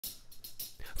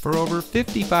For over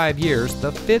 55 years, the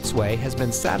Fitzway has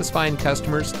been satisfying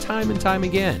customers time and time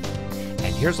again.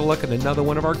 And here's a look at another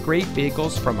one of our great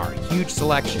vehicles from our huge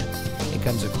selection. It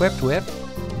comes equipped with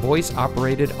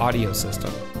voice-operated audio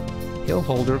system, hill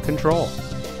holder control,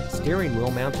 steering wheel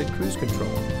mounted cruise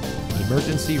control,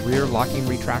 emergency rear locking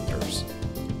retractors,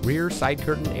 rear side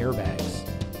curtain airbags,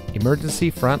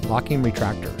 emergency front locking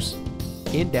retractors,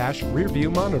 in-dash rear view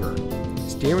monitor,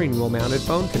 steering wheel mounted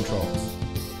phone controls,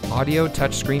 audio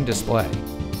touchscreen display,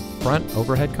 front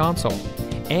overhead console,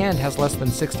 and has less than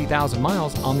 60,000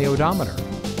 miles on the odometer.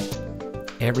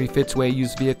 Every Fitzway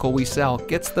used vehicle we sell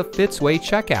gets the Fitzway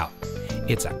checkout.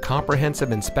 It's a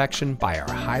comprehensive inspection by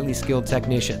our highly skilled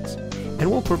technicians,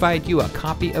 and we'll provide you a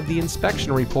copy of the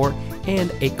inspection report and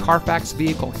a Carfax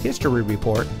vehicle history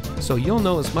report so you'll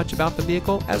know as much about the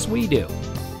vehicle as we do.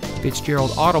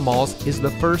 Fitzgerald Auto Malls is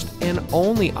the first and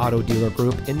only auto dealer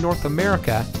group in North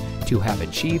America to have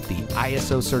achieved the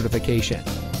ISO certification,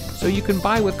 so you can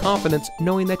buy with confidence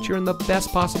knowing that you're in the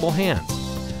best possible hands.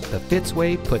 The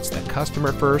Fitzway puts the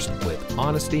customer first with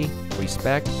honesty,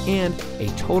 respect, and a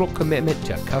total commitment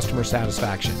to customer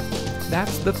satisfaction.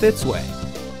 That's the Fitzway.